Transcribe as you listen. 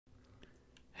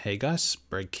Hey guys,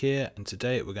 Break here, and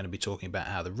today we're going to be talking about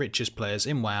how the richest players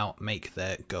in WoW make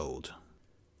their gold.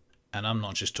 And I'm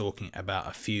not just talking about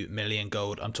a few million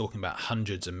gold, I'm talking about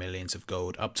hundreds of millions of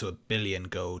gold, up to 1 billion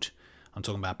gold. I'm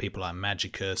talking about people like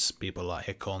Magicus, people like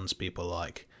Hicons, people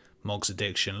like Mogs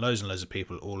Addiction, loads and loads of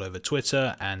people all over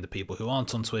Twitter, and the people who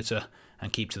aren't on Twitter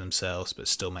and keep to themselves but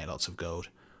still make lots of gold.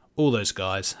 All those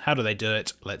guys, how do they do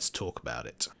it? Let's talk about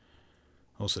it.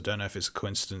 Also, don't know if it's a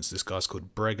coincidence this guy's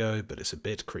called Brego, but it's a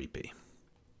bit creepy.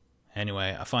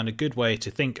 Anyway, I find a good way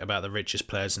to think about the richest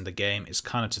players in the game is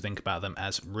kind of to think about them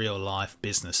as real-life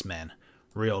businessmen,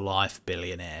 real-life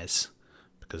billionaires,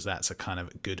 because that's a kind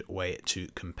of good way to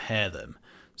compare them.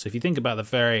 So if you think about the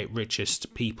very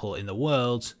richest people in the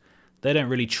world, they don't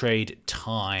really trade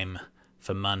time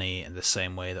for money in the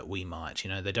same way that we might.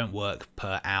 You know, they don't work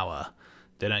per hour.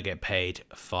 They don't get paid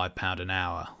 £5 an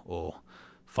hour or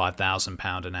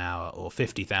 £5,000 an hour or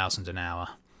 50,000 an hour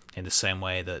in the same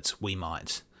way that we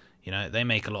might. You know, they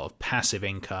make a lot of passive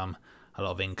income, a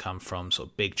lot of income from sort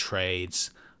of big trades,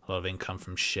 a lot of income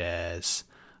from shares,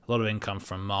 a lot of income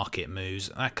from market moves,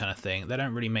 that kind of thing. They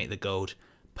don't really make the gold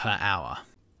per hour.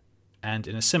 And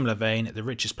in a similar vein, the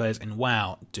richest players in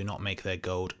WoW do not make their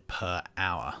gold per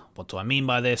hour. What do I mean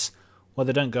by this? Well,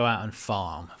 they don't go out and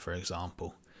farm, for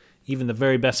example. Even the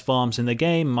very best farms in the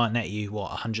game might net you, what,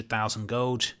 100,000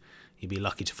 gold? You'd be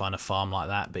lucky to find a farm like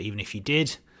that, but even if you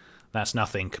did, that's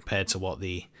nothing compared to what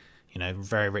the,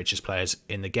 very richest players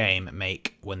in the game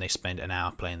make when they spend an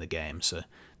hour playing the game. So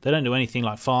they don't do anything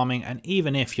like farming, and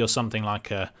even if you're something like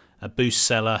a boost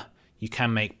seller, you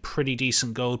can make pretty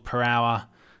decent gold per hour,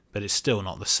 but it's still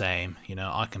not the same. You know,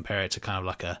 I compare it to kind of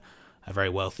like a very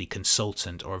wealthy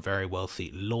consultant or a very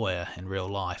wealthy lawyer in real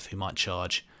life who might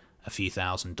charge a few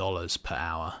 $1,000s per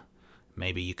hour.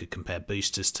 Maybe you could compare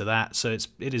boosters to that. So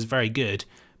it is very good,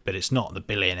 but it's not the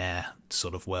billionaire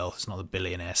sort of wealth. It's not the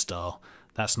billionaire style.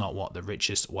 That's not what the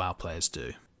richest WoW players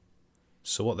do.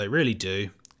 So what they really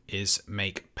do is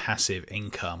make passive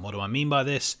income. What do I mean by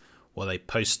this? Well, they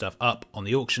post stuff up on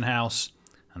the auction house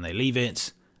and they leave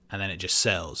it, and then it just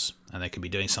sells, and they could be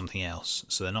doing something else.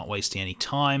 So they're not wasting any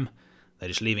time. They're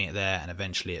just leaving it there, and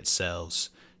eventually it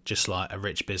sells. Just like a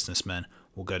rich businessman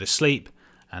will go to sleep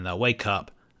and they'll wake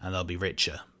up and they'll be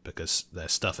richer because their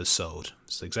stuff is sold.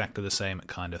 It's exactly the same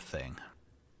kind of thing.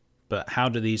 But how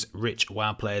do these rich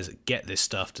WoW players get this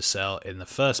stuff to sell in the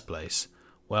first place?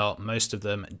 Well, most of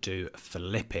them do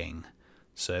flipping.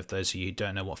 So if those of you who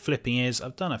don't know what flipping is,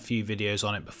 I've done a few videos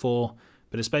on it before,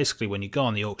 but it's basically when you go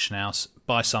on the auction house,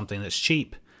 buy something that's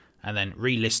cheap, and then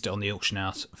relist it on the auction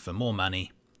house for more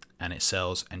money, and it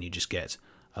sells, and you just get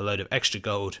a load of extra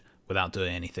gold without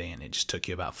doing anything, and it just took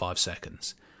you about 5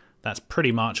 seconds. That's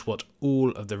pretty much what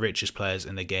all of the richest players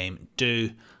in the game do.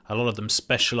 A lot of them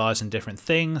specialize in different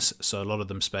things, so a lot of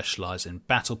them specialize in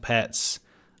battle pets,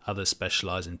 others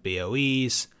specialize in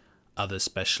BOEs, others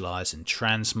specialize in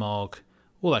transmog,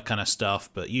 all that kind of stuff,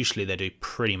 but usually they do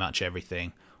pretty much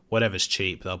everything. Whatever's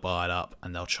cheap, they'll buy it up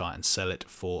and they'll try and sell it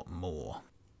for more.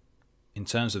 In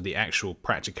terms of the actual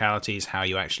practicalities, how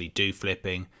you actually do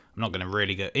flipping, I'm not going to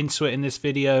really go into it in this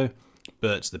video,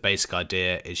 but the basic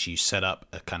idea is you set up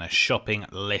a kind of shopping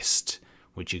list,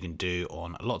 which you can do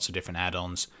on lots of different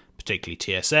add-ons, particularly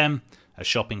TSM, a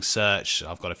shopping search.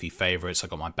 I've got a few favorites. I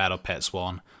got my Battle Pets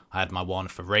one. I had my one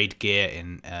for raid gear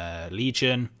in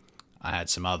Legion. I had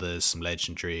some others, some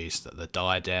legendaries, the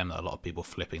Diadem, a lot of people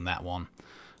flipping that one.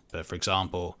 But for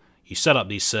example, you set up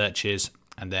these searches,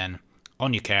 and then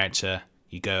on your character,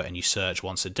 you go and you search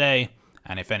once a day,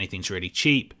 and if anything's really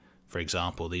cheap, for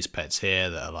example, these pets here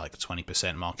that are like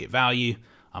 20% market value,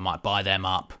 I might buy them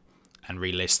up and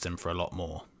relist them for a lot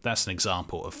more. That's an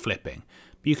example of flipping.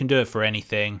 But you can do it for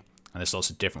anything, and there's lots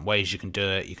of different ways you can do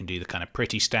it. You can do the kind of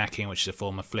pretty stacking, which is a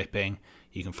form of flipping.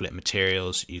 You can flip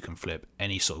materials, you can flip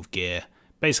any sort of gear,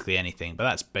 basically anything, but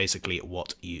that's basically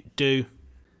what you do.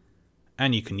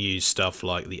 And you can use stuff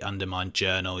like the Undermined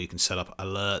Journal. You can set up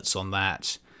alerts on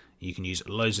that. You can use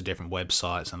loads of different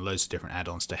websites and loads of different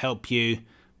add-ons to help you,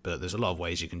 but there's a lot of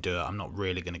ways you can do it. I'm not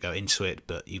really going to go into it,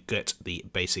 but you get the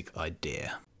basic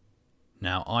idea.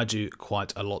 Now, I do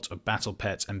quite a lot of battle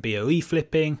pets and BOE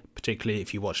flipping, particularly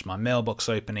if you watched my mailbox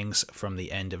openings from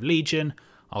the end of Legion.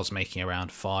 I was making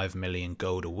around 5 million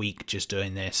gold a week just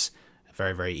doing this.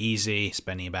 Very, very easy,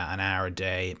 spending about an hour a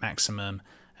day maximum,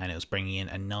 and it was bringing in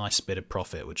a nice bit of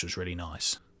profit, which was really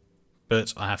nice.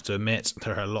 But I have to admit,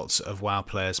 there are lots of WoW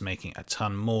players making a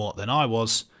ton more than I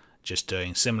was, just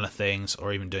doing similar things,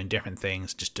 or even doing different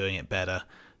things, just doing it better,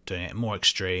 doing it more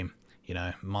extreme. You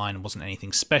know, mine wasn't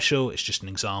anything special, it's just an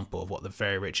example of what the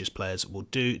very richest players will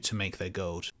do to make their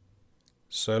gold.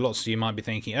 So lots of you might be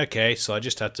thinking, okay, so I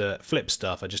just have to flip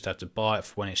stuff, I just have to buy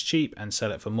it when it's cheap and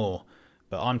sell it for more.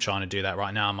 But I'm trying to do that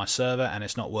right now on my server and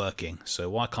it's not working, so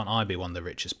why can't I be one of the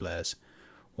richest players?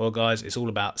 Well guys, it's all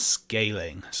about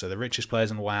scaling. So the richest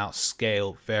players in WoW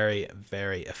scale very,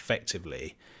 very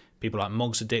effectively. People like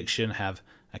Mog's Addiction have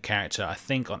a character, I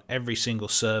think, on every single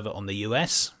server on the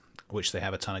US, which they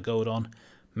have a ton of gold on.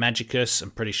 Magicus,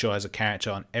 I'm pretty sure, has a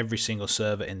character on every single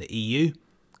server in the EU,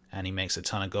 and he makes a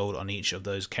ton of gold on each of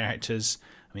those characters.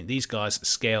 I mean, these guys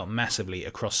scale massively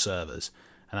across servers,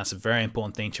 and that's a very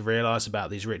important thing to realise about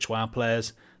these rich WoW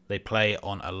players. They play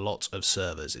on a lot of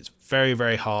servers. It's very,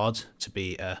 very hard to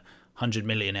be a 100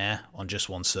 millionaire on just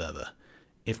one server,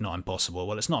 if not impossible.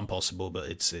 Well, it's not impossible, but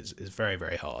it's very,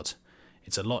 very hard.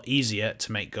 It's a lot easier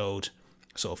to make gold,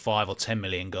 sort of 5 or 10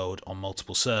 million gold on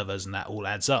multiple servers, and that all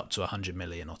adds up to 100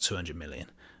 million or 200 million.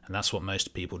 And that's what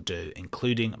most people do,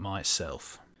 including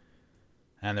myself.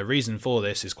 And the reason for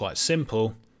this is quite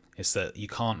simple. It's that you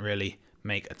can't really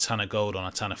make a ton of gold on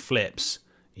a ton of flips,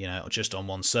 you know, just on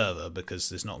one server, because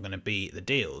there's not going to be the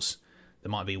deals.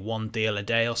 There might be one deal a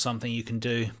day or something you can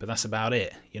do, but that's about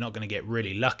it. You're not going to get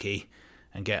really lucky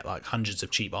and get like hundreds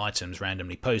of cheap items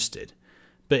randomly posted.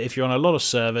 But if you're on a lot of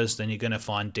servers, then you're going to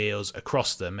find deals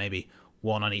across them, maybe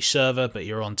one on each server, but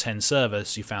you're on 10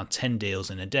 servers, you found 10 deals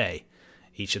in a day.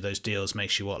 Each of those deals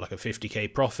makes you, what, like a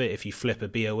 50k profit if you flip a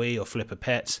BOE or flip a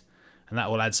pet, and that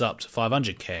all adds up to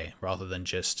 500k rather than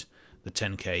just the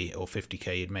 10k or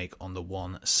 50k you'd make on the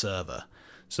one server.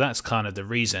 So that's kind of the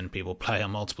reason people play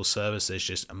on multiple servers. There's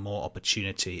just more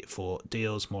opportunity for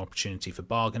deals, more opportunity for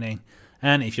bargaining.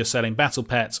 And if you're selling battle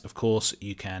pets, of course,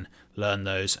 you can learn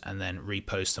those and then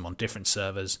repost them on different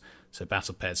servers. So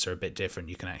battle pets are a bit different.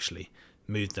 You can actually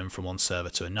move them from one server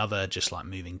to another, just like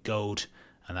moving gold.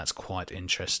 And that's quite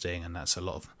interesting. And that's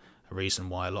a reason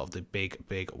why a lot of the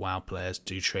big WoW players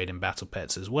do trade in battle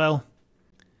pets as well.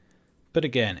 But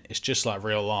again, it's just like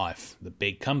real life. The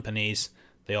big companies,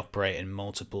 they operate in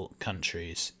multiple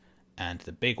countries, and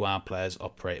the big WoW players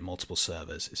operate in multiple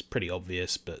servers. It's pretty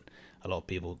obvious, but a lot of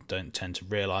people don't tend to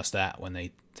realise that when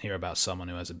they hear about someone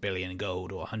who has 1 billion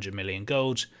gold or 100 million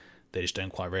gold. They just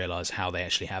don't quite realise how they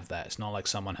actually have that. It's not like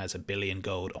someone has 1 billion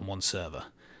gold on one server.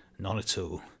 Not at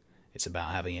all. It's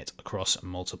about having it across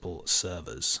multiple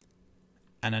servers.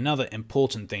 And another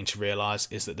important thing to realise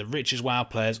is that the richest WoW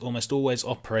players almost always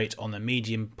operate on the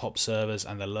medium pop servers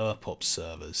and the lower pop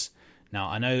servers. Now,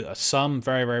 I know some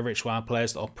very, very rich WoW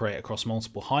players that operate across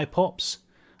multiple high pops,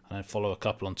 and I follow a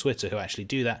couple on Twitter who actually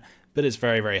do that, but it's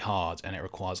very, very hard and it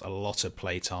requires a lot of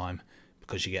playtime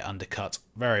because you get undercut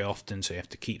very often, so you have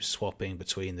to keep swapping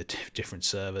between the different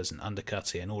servers and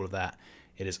undercutting and all of that.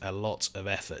 It is a lot of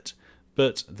effort.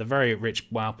 But the very rich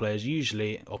WoW players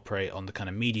usually operate on the kind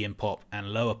of medium pop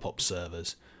and lower pop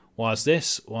servers. Why is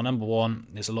this? Well, number one,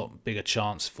 there's a lot bigger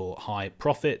chance for high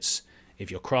profits. If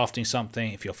you're crafting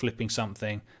something, if you're flipping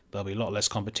something, there'll be a lot less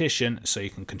competition, so you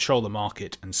can control the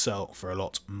market and sell for a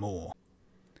lot more.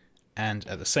 And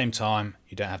at the same time,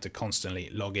 you don't have to constantly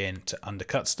log in to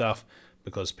undercut stuff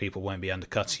because people won't be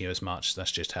undercutting you as much.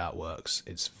 That's just how it works.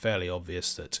 It's fairly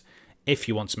obvious that if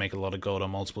you want to make a lot of gold on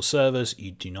multiple servers,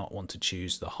 you do not want to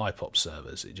choose the high pop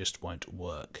servers. It just won't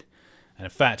work. And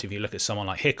in fact, if you look at someone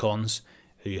like Hicons,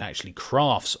 who actually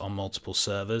crafts on multiple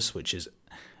servers, which is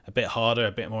a bit harder,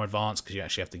 a bit more advanced, because you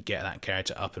actually have to get that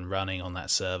character up and running on that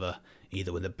server,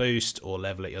 either with a boost or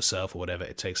level it yourself or whatever.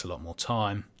 It takes a lot more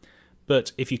time.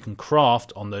 But if you can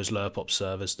craft on those lower pop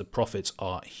servers, the profits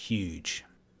are huge.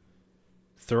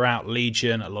 Throughout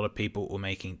Legion, a lot of people were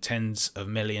making tens of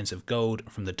millions of gold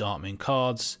from the Dark Moon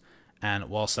cards, and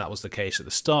whilst that was the case at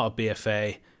the start of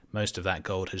BFA, most of that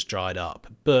gold has dried up.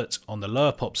 But on the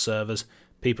lower pop servers,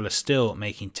 people are still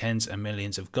making tens of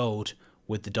millions of gold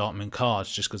with the Dark Moon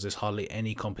cards just because there's hardly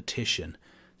any competition.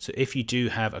 So if you do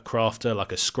have a crafter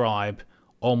like a scribe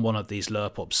on one of these lower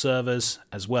pop servers,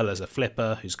 as well as a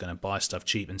flipper who's going to buy stuff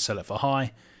cheap and sell it for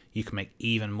high, you can make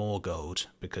even more gold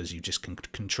because you just can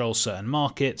control certain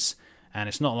markets, and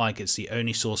it's not like it's the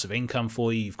only source of income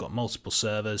for you. You've got multiple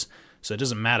servers, so it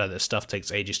doesn't matter that stuff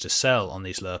takes ages to sell on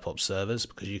these lower pop servers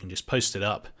because you can just post it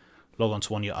up, log on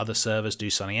to one of your other servers, do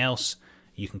something else.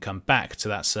 You can come back to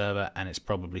that server and it's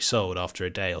probably sold after a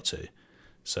day or two.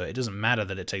 So it doesn't matter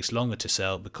that it takes longer to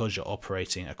sell because you're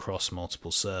operating across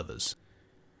multiple servers.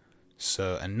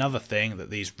 So another thing that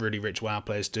these really rich WoW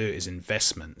players do is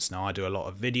investments. Now, I do a lot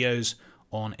of videos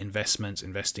on investments,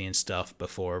 investing in stuff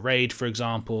before a raid, for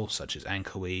example, such as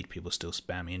Anchorweed, people still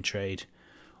spam me in trade,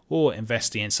 or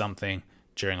investing in something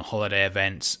during a holiday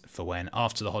event for when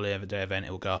after the holiday event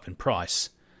it will go up in price.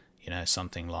 You know,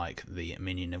 something like the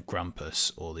Minion of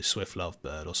Grumpus or the Swift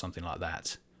Lovebird or something like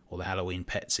that, or the Halloween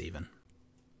pets even.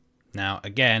 Now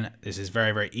again, this is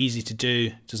very, very easy to do.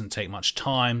 It doesn't take much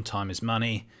time. Time is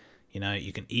money. You know,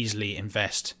 you can easily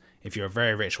invest. If you're a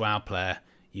very rich WoW player,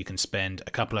 you can spend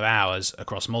a couple of hours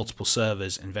across multiple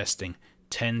servers investing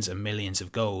tens of millions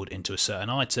of gold into a certain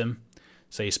item.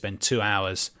 So you spend 2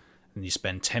 hours and you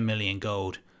spend 10 million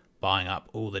gold buying up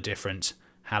all the different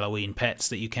Halloween pets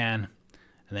that you can,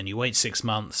 and then you wait 6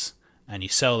 months and you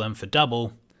sell them for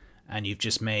double, and you've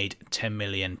just made 10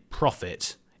 million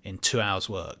profit in 2 hours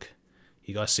work.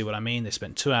 You guys see what I mean? They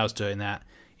spent 2 hours doing that.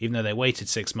 Even though they waited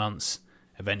 6 months,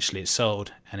 eventually it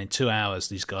sold, and in 2 hours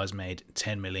these guys made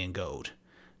 10 million gold.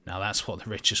 Now that's what the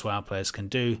richest WoW players can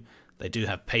do. They do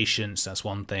have patience, that's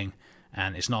one thing,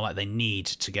 and it's not like they need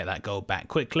to get that gold back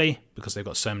quickly because they've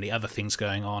got so many other things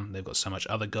going on. They've got so much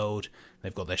other gold,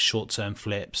 they've got their short-term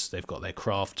flips, they've got their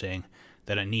crafting.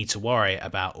 They don't need to worry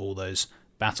about all those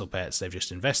battle pets they've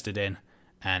just invested in,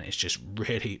 and it's just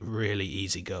really, really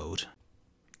easy gold.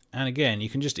 And again, you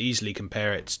can just easily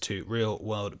compare it to real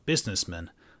world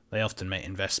businessmen. They often make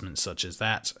investments such as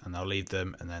that, and they'll leave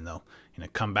them, and then they'll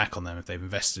come back on them if they've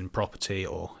invested in property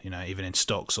or even in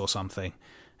stocks or something,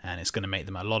 and it's going to make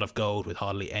them a lot of gold with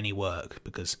hardly any work,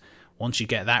 because once you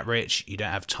get that rich, you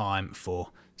don't have time for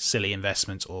silly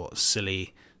investments or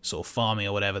silly sort of farming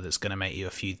or whatever that's going to make you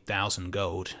a few thousand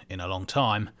gold in a long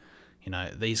time.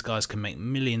 These guys can make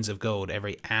millions of gold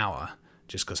every hour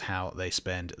just because how they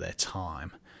spend their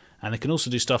time. And they can also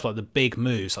do stuff like the big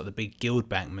moves, like the big guild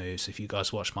bank moves. If you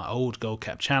guys watch my old Gold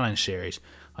Cap Challenge series,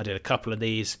 I did a couple of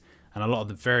these, and a lot of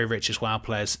the very richest WoW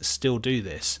players still do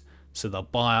this. So they'll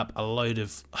buy up a load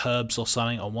of herbs or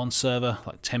something on one server,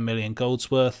 like 10 million gold's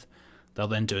worth. They'll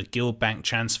then do a guild bank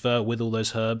transfer with all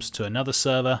those herbs to another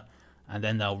server, and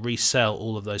then they'll resell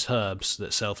all of those herbs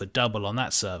that sell for double on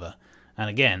that server.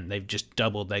 And again, they've just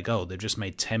doubled their gold. They've just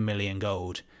made 10 million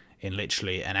gold in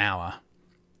literally an hour.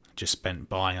 Just spent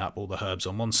buying up all the herbs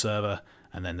on one server,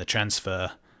 and then the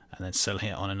transfer, and then selling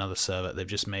it on another server. They've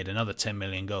just made another 10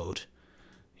 million gold.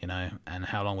 And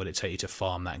how long would it take you to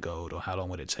farm that gold, or how long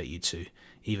would it take you to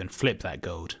even flip that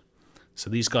gold? So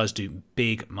these guys do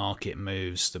big market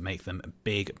moves that make them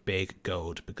big, big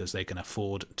gold because they can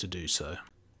afford to do so.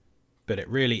 But it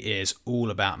really is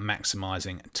all about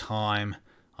maximizing time.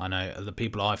 I know the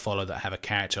people I follow that have a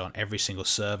character on every single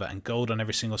server and gold on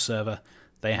every single server,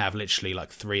 they have literally like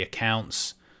 3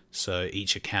 accounts. So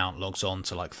each account logs on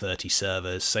to like 30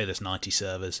 servers. Say there's 90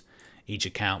 servers. Each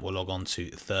account will log on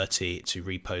to 30 to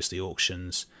repost the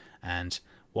auctions. And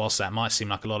whilst that might seem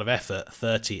like a lot of effort,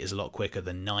 30 is a lot quicker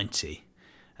than 90.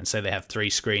 And say they have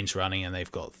 3 screens running, and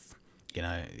they've got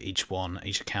each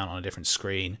account on a different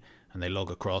screen, and they log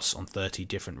across on 30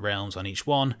 different realms on each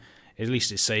one. At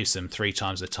least it saves them 3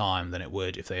 times the time than it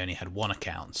would if they only had 1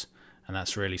 account. And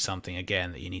that's really something,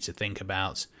 again, that you need to think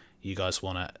about. You guys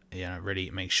want to really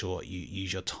make sure you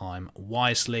use your time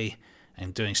wisely,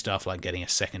 and doing stuff like getting a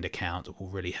second account will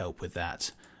really help with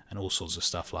that, and all sorts of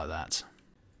stuff like that.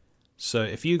 So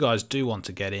if you guys do want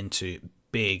to get into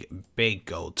big, big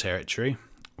gold territory,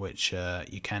 which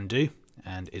you can do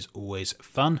and is always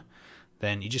fun,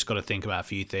 then you just got to think about a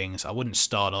few things. I wouldn't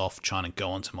start off trying to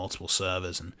go onto multiple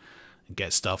servers and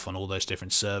get stuff on all those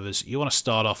different servers. You want to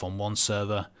start off on one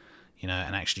server,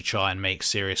 and actually try and make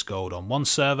serious gold on one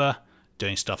server,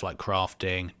 doing stuff like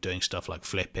crafting, doing stuff like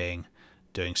flipping,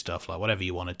 doing stuff like whatever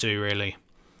you want to do really.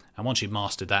 And once you've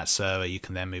mastered that server, you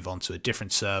can then move on to a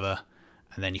different server,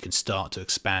 and then you can start to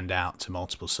expand out to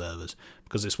multiple servers,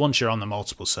 because it's once you're on the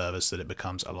multiple servers that it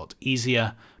becomes a lot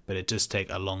easier, but it does take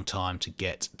a long time to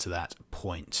get to that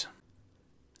point.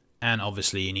 And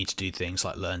obviously you need to do things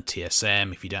like learn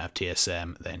TSM. If you don't have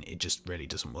TSM, then it just really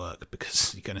doesn't work,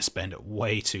 because you're going to spend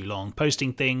way too long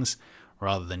posting things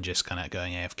rather than just kind of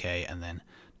going AFK and then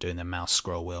doing the mouse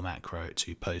scroll wheel macro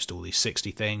to post all these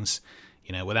 60 things.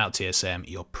 Without TSM,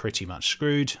 you're pretty much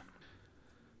screwed.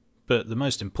 But the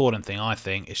most important thing, I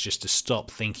think, is just to stop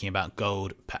thinking about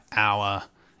gold per hour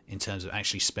in terms of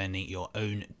actually spending your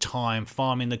own time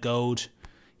farming the gold.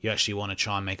 You actually want to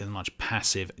try and make as much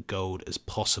passive gold as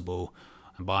possible.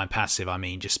 And by passive, I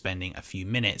mean just spending a few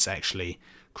minutes actually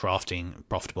crafting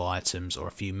profitable items, or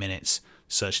a few minutes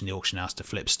searching the auction house to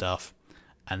flip stuff,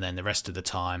 and then the rest of the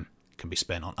time can be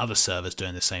spent on other servers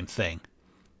doing the same thing.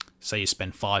 Say you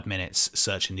spend 5 minutes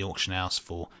searching the auction house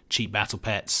for cheap battle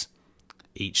pets.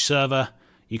 Each server,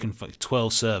 you can find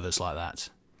 12 servers like that.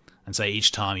 And say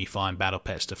each time you find battle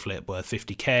pets to flip worth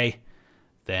 50k,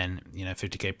 then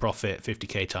 50k profit,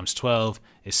 50k times 12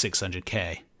 is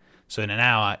 600k. So in an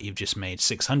hour you've just made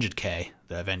 600k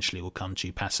that eventually will come to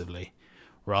you passively,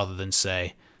 rather than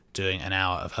say doing an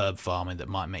hour of herb farming that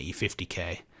might make you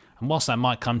 50k. And whilst that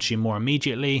might come to you more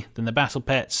immediately than the battle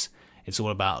pets, it's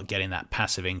all about getting that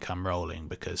passive income rolling,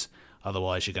 because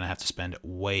otherwise you're going to have to spend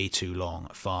way too long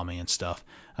farming and stuff.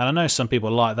 And I know some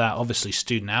people like that. Obviously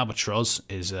Student Albatross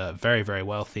is very, very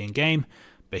wealthy in game,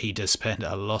 but he does spend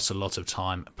a lot of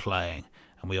time playing,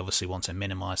 and we obviously want to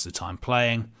minimize the time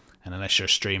playing, and unless you're a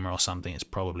streamer or something, it's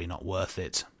probably not worth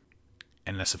it.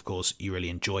 Unless, of course, you really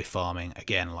enjoy farming,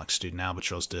 again, like Student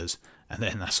Albatross does, and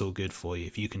then that's all good for you.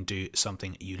 If you can do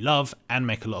something you love and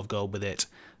make a lot of gold with it,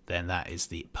 then that is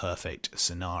the perfect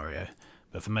scenario.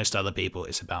 But for most other people,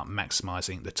 it's about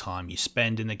maximizing the time you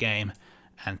spend in the game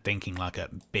and thinking like a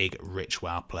big, rich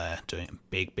WoW player, doing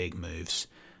big moves.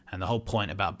 And the whole point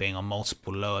about being on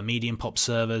multiple lower medium pop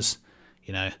servers,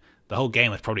 you know, the whole game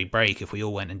would probably break if we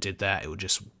all went and did that. It would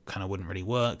just kind of wouldn't really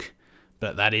work.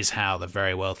 But that is how the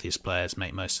very wealthiest players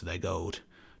make most of their gold,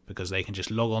 because they can just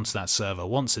log onto that server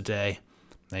once a day.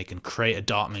 They can create a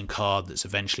Dark Moon card that's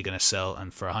eventually going to sell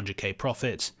and for 100k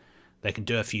profit. They can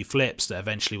do a few flips that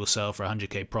eventually will sell for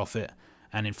 100k profit,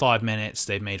 and in 5 minutes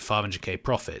they've made 500k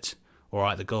profit.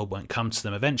 Alright, the gold won't come to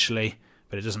them eventually,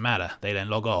 but it doesn't matter. They then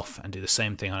log off and do the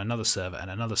same thing on another server and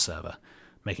another server,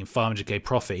 making 500k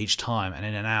profit each time, and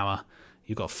in an hour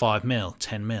you've got 5 mil,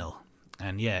 10 mil.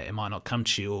 And yeah, it might not come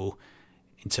to you all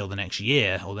until the next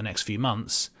year or the next few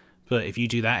months, but if you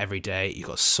do that every day, you've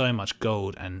got so much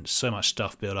gold and so much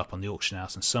stuff built up on the auction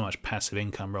house and so much passive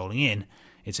income rolling in,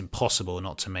 it's impossible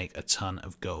not to make a ton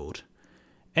of gold.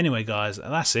 Anyway guys,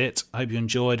 that's it. I hope you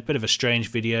enjoyed. A bit of a strange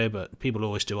video, but people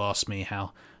always do ask me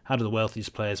how do the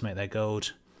wealthiest players make their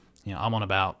gold. You know, I'm on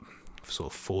about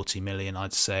sort of 40 million,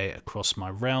 I'd say, across my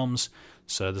realms,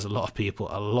 so there's a lot of people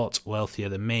a lot wealthier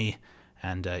than me,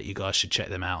 and you guys should check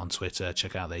them out on Twitter,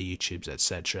 check out their YouTubes,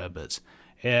 etc. But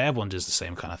yeah, everyone does the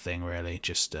same kind of thing really,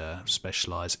 just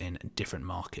specialise in different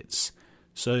markets.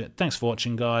 So thanks for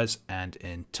watching guys, and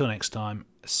until next time,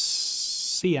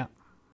 see ya.